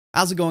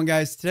How's it going,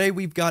 guys? Today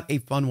we've got a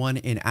fun one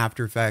in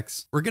After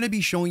Effects. We're going to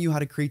be showing you how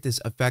to create this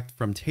effect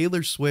from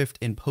Taylor Swift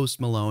and Post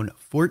Malone,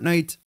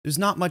 Fortnight. There's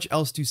not much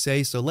else to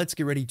say, so let's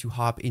get ready to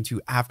hop into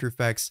After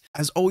Effects.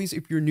 As always,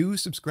 if you're new,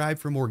 subscribe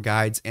for more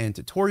guides and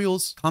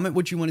tutorials. Comment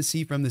what you want to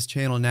see from this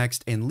channel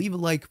next, and leave a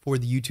like for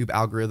the YouTube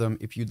algorithm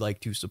if you'd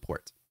like to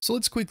support. So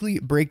let's quickly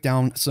break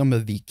down some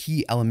of the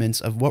key elements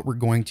of what we're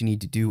going to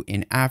need to do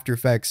in After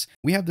Effects.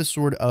 We have this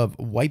sort of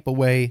wipe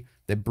away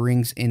that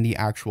brings in the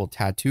actual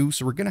tattoo.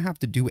 So we're going to have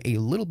to do a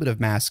little bit of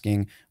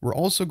masking. We're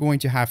also going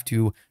to have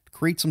to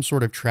create some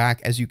sort of track.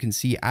 As you can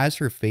see, as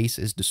her face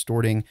is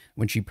distorting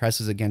when she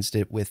presses against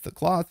it with the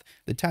cloth,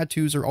 the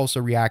tattoos are also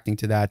reacting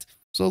to that.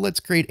 So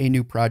let's create a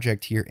new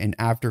project here in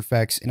After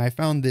Effects. And I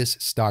found this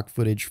stock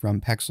footage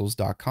from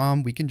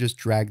pexels.com. We can just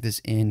drag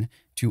this in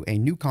to a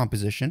new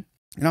composition.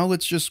 Now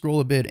let's just scroll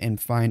a bit and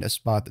find a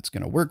spot that's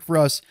going to work for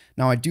us.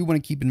 Now I do want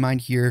to keep in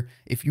mind here,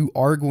 if you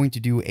are going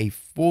to do a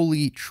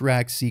fully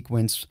track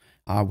sequence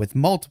with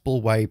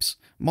multiple wipes,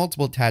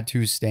 multiple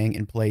tattoos staying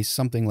in place,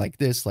 something like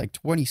this, like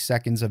 20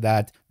 seconds of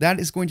that, that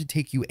is going to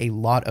take you a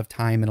lot of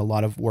time and a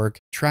lot of work,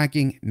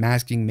 tracking,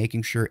 masking,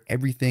 making sure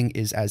everything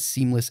is as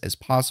seamless as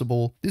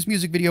possible. This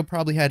music video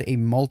probably had a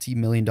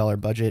multi-million-dollar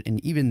budget,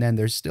 and even then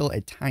there's still a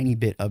tiny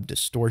bit of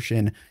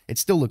distortion. It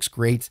still looks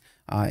great.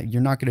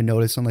 You're not going to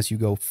notice unless you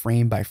go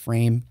frame by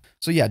frame.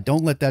 So yeah,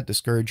 don't let that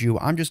discourage you.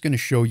 I'm just going to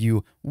show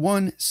you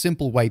one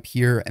simple wipe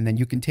here, and then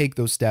you can take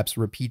those steps,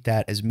 repeat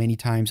that as many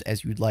times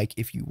as you'd like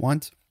if you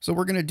want. So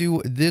we're going to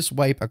do this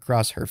wipe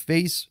across her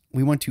face.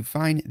 We want to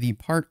find the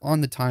part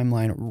on the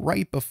timeline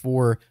right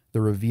before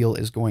the reveal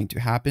is going to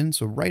happen.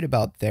 So right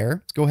about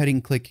there. Let's go ahead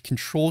and click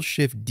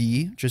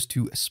Control-Shift-D just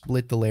to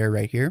split the layer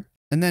right here.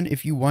 And then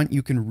if you want,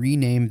 you can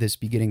rename this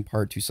beginning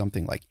part to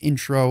something like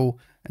intro,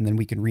 and then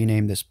we can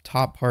rename this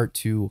top part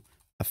to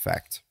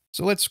effect.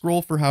 So let's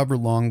scroll for however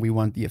long we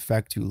want the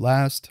effect to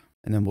last,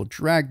 and then we'll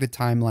drag the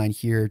timeline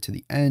here to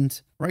the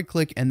end, right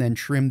click, and then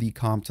trim the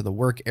comp to the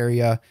work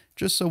area,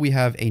 just so we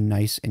have a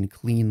nice and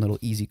clean little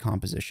easy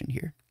composition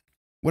here.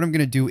 What I'm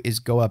going to do is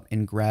go up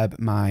and grab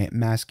my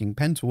masking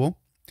pen tool,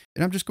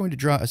 and I'm just going to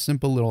draw a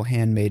simple little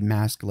handmade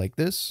mask like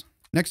this.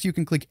 Next, you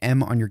can click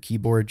M on your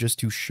keyboard just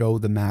to show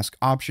the mask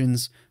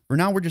options. For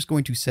now, we're just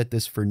going to set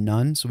this for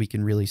none so we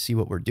can really see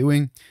what we're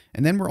doing.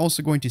 And then we're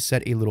also going to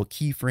set a little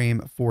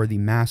keyframe for the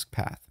mask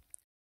path.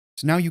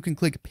 So now you can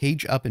click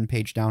page up and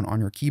page down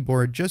on your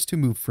keyboard just to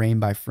move frame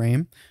by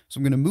frame. So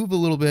I'm going to move a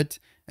little bit,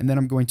 and then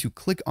I'm going to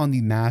click on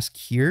the mask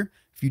here.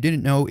 If you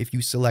didn't know, if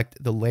you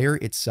select the layer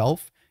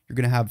itself, you're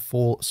going to have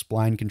full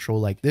spline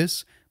control like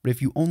this. But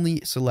if you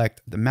only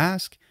select the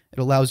mask, it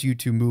allows you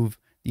to move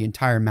the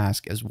entire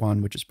mask as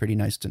one, which is pretty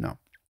nice to know.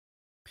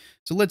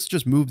 So let's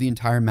just move the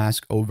entire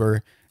mask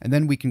over, and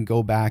then we can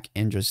go back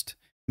and just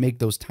make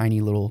those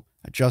tiny little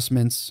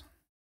adjustments.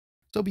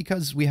 So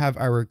because we have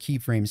our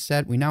keyframe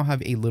set, we now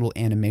have a little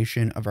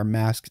animation of our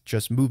mask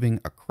just moving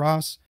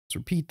across. Let's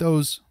repeat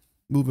those,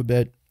 move a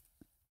bit,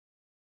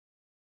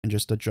 and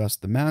just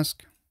adjust the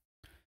mask.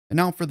 And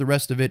now for the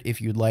rest of it,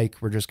 if you'd like,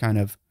 we're just kind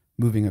of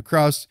moving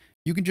across.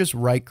 You can just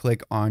right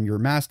click on your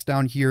mask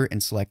down here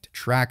and select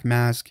track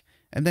mask,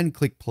 and then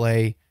click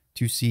play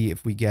to see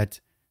if we get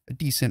a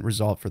decent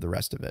result for the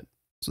rest of it.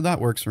 So that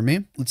works for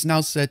me. Let's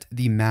now set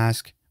the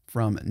mask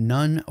from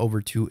none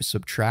over to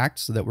subtract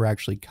so that we're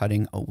actually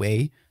cutting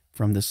away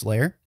from this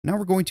layer. Now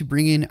we're going to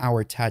bring in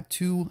our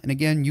tattoo. And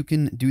again, you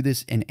can do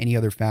this in any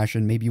other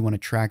fashion. Maybe you want to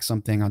track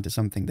something onto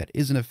something that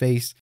isn't a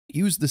face.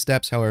 Use the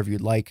steps however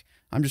you'd like.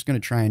 I'm just going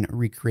to try and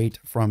recreate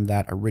from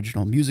that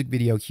original music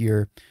video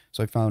here.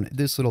 So I found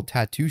this little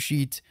tattoo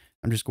sheet.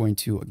 I'm just going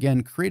to,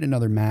 again, create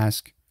another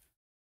mask.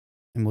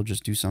 And we'll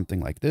just do something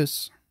like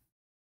this.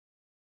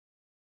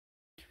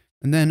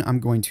 And then I'm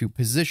going to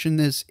position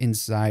this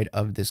inside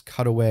of this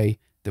cutaway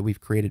that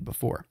we've created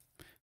before.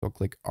 So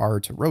click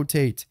R to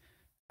rotate,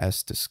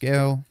 S to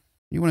scale.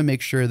 You want to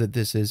make sure that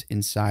this is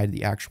inside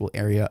the actual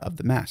area of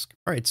the mask.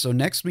 All right, so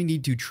next we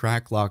need to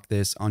track lock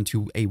this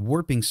onto a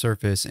warping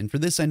surface. And for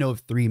this, I know of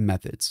three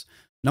methods.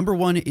 Number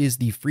one is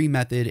the free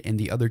method, and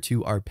the other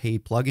two are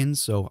paid plugins.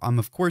 So I'm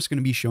of course going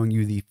to be showing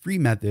you the free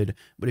method,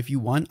 but if you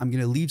want, I'm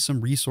going to leave some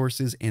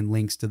resources and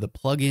links to the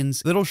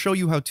plugins that'll show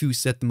you how to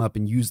set them up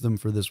and use them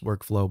for this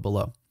workflow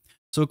below.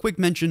 So a quick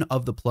mention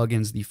of the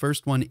plugins. The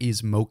first one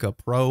is Mocha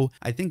Pro.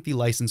 I think the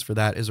license for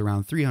that is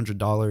around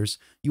 $300.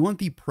 You want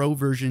the Pro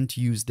version to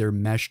use their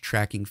mesh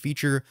tracking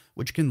feature,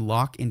 which can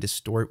lock and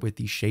distort with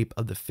the shape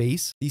of the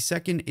face. The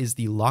second is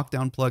the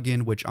Lockdown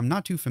plugin, which I'm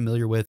not too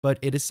familiar with, but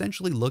it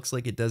essentially looks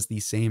like it does the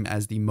same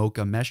as the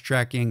Mocha mesh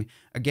tracking.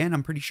 Again,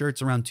 I'm pretty sure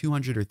it's around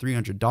 $200 or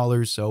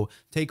 $300, so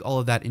take all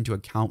of that into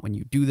account when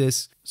you do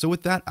this. So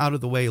with that out of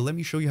the way, let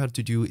me show you how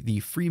to do the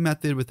free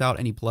method without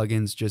any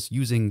plugins, just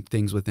using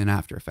things within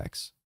After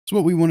Effects. So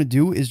what we want to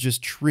do is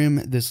just trim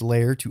this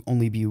layer to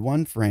only be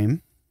one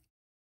frame.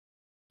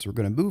 So we're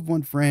going to move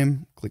one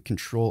frame, click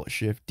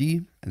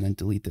Control-Shift-D, and then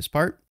delete this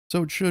part.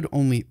 So it should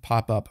only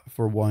pop up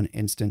for one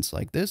instance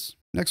like this.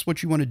 Next,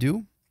 what you want to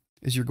do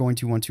is you're going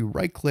to want to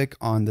right click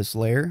on this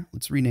layer.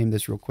 Let's rename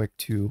this real quick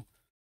to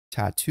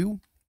tattoo.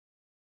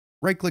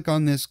 right click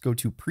on this, go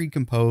to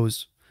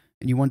pre-compose,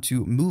 and you want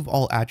to move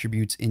all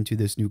attributes into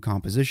this new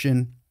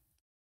composition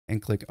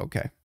and click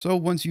OK. So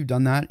once you've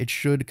done that, it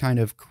should kind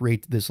of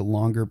create this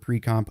longer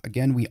pre-comp.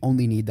 Again, we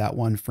only need that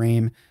one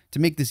frame. To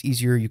make this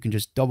easier, you can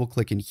just double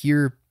click in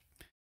here.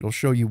 It'll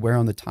show you where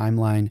on the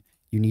timeline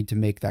you need to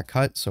make that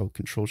cut. So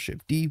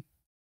Control-Shift-D,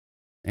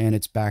 and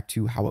it's back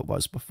to how it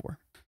was before.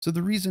 So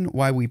the reason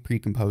why we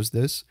pre-composed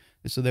this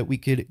is so that we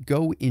could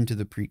go into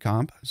the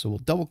pre-comp. So we'll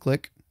double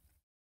click.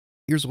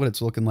 Here's what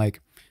it's looking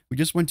like. We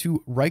just went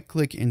to right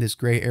click in this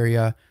gray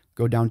area,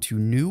 go down to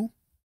new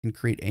and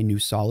create a new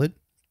solid.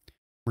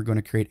 We're going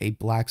to create a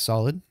black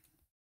solid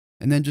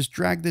and then just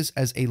drag this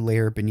as a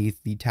layer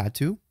beneath the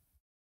tattoo.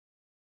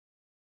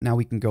 Now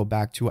we can go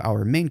back to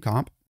our main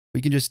comp.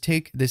 We can just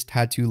take this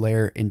tattoo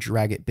layer and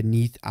drag it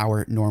beneath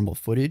our normal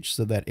footage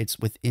so that it's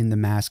within the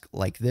mask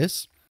like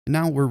this. And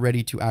now we're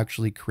ready to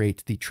actually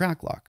create the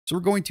track lock. So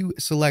we're going to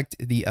select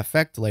the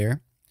effect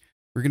layer.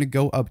 We're going to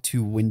go up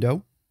to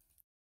window,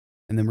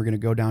 and then we're going to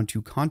go down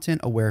to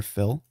content aware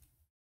fill.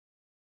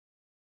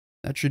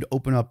 That should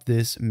open up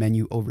this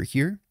menu over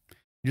here.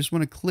 You just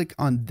want to click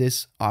on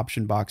this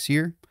option box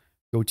here,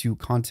 go to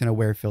content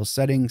aware fill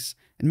settings,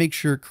 and make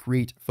sure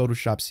create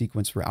Photoshop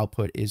sequence for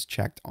output is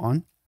checked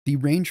on. The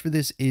range for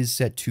this is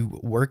set to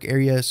work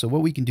area. So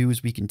what we can do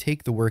is we can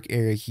take the work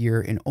area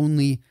here and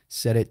only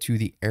set it to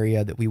the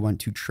area that we want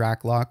to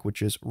track lock,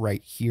 which is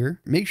right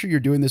here. Make sure you're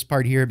doing this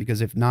part here,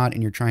 because if not,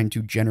 and you're trying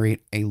to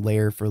generate a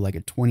layer for like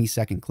a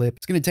 20-second clip,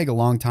 it's going to take a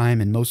long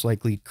time and most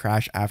likely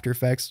crash After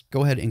Effects.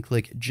 Go ahead and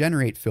click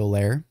generate fill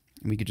layer,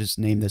 and we could just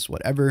name this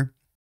whatever.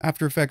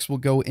 After Effects will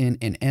go in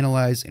and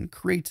analyze and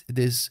create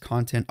this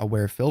content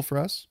aware fill for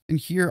us. And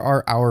here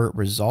are our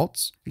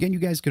results. Again, you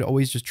guys could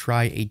always just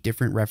try a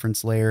different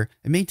reference layer.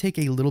 It may take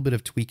a little bit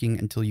of tweaking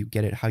until you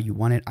get it how you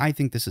want it. I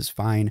think this is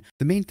fine.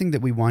 The main thing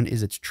that we want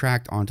is it's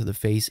tracked onto the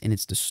face and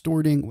it's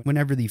distorting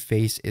whenever the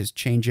face is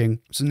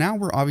changing. So now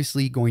we're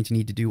obviously going to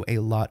need to do a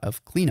lot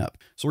of cleanup.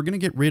 So we're going to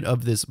get rid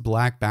of this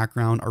black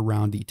background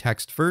around the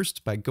text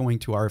first by going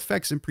to our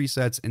effects and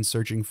presets and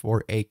searching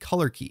for a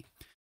color key.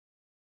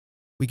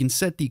 We can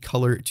set the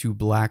color to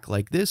black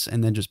like this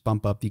and then just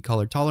bump up the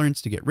color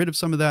tolerance to get rid of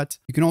some of that.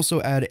 You can also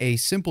add a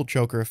simple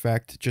choker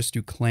effect just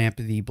to clamp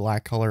the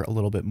black color a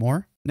little bit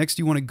more. Next,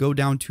 you want to go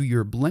down to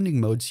your blending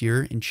modes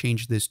here and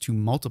change this to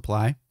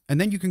multiply. And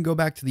then you can go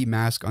back to the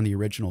mask on the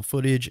original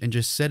footage and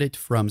just set it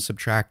from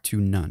subtract to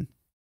none.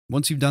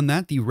 Once you've done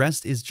that, the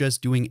rest is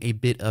just doing a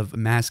bit of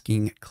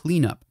masking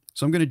cleanup.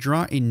 So I'm going to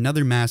draw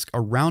another mask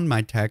around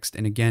my text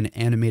and again,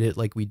 animate it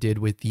like we did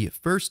with the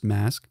first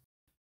mask.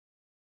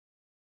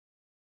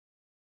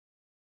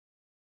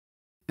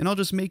 And I'll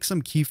just make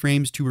some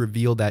keyframes to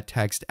reveal that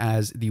text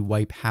as the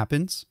wipe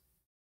happens.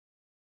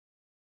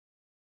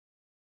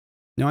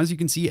 Now, as you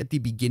can see at the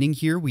beginning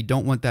here, we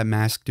don't want that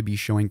mask to be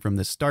showing from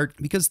the start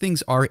because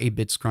things are a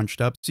bit scrunched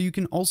up. So you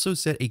can also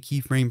set a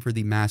keyframe for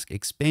the mask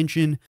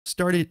expansion,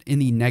 start it in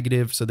the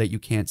negative so that you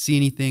can't see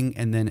anything,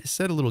 and then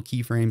set a little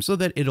keyframe so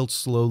that it'll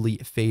slowly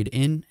fade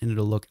in and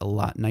it'll look a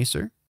lot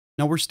nicer.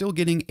 Now we're still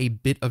getting a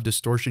bit of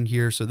distortion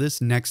here. So this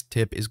next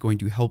tip is going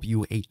to help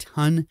you a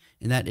ton,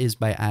 and that is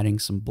by adding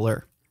some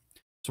blur.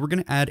 So we're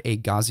going to add a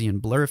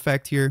Gaussian blur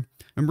effect here,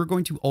 and we're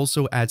going to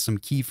also add some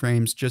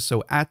keyframes just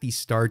so at the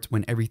start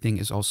when everything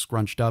is all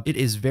scrunched up, it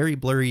is very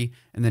blurry,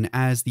 and then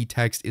as the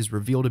text is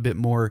revealed a bit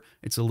more,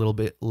 it's a little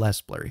bit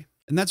less blurry.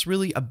 And that's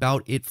really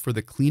about it for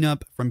the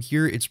cleanup. From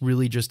here, it's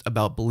really just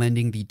about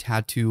blending the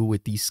tattoo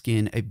with the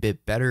skin a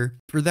bit better.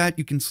 For that,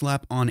 you can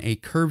slap on a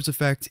curves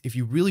effect. If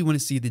you really want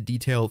to see the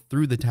detail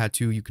through the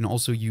tattoo, you can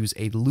also use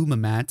a Luma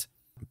matte.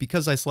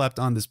 Because I slapped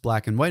on this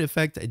black and white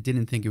effect, I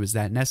didn't think it was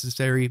that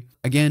necessary.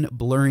 Again,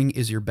 blurring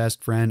is your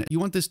best friend. You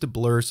want this to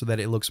blur so that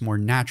it looks more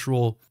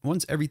natural.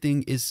 Once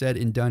everything is said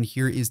and done,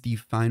 here is the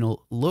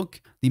final look.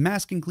 The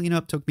masking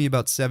cleanup took me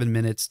about 7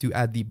 minutes. To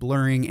add the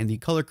blurring and the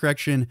color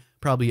correction,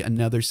 probably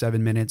another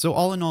 7 minutes. So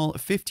all in all,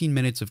 15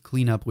 minutes of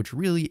cleanup, which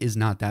really is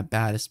not that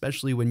bad,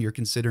 especially when you're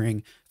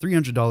considering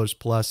 $300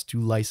 plus to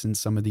license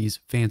some of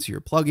these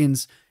fancier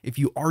plugins. If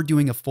you are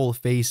doing a full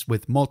face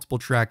with multiple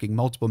tracking,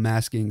 multiple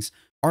maskings,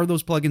 are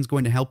those plugins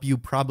going to help you?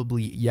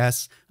 Probably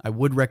yes. I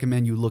would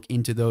recommend you look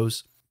into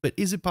those. But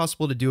is it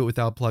possible to do it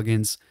without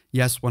plugins?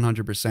 Yes,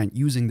 100%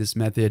 using this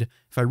method.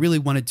 If I really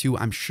wanted to,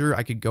 I'm sure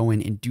I could go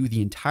in and do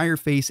the entire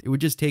face. It would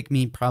just take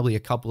me probably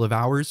a couple of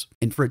hours.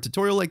 And for a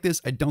tutorial like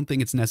this, I don't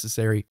think it's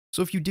necessary.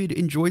 So if you did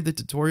enjoy the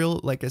tutorial,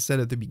 like I said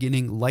at the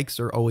beginning, likes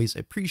are always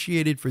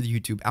appreciated for the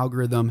YouTube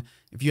algorithm.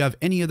 If you have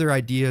any other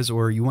ideas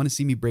or you want to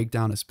see me break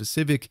down a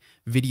specific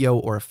video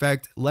or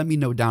effect, let me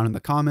know down in the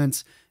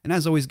comments. And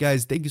as always,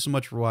 guys, thank you so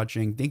much for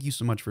watching. Thank you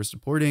so much for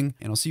supporting,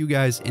 and I'll see you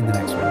guys in the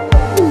next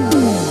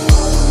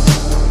one.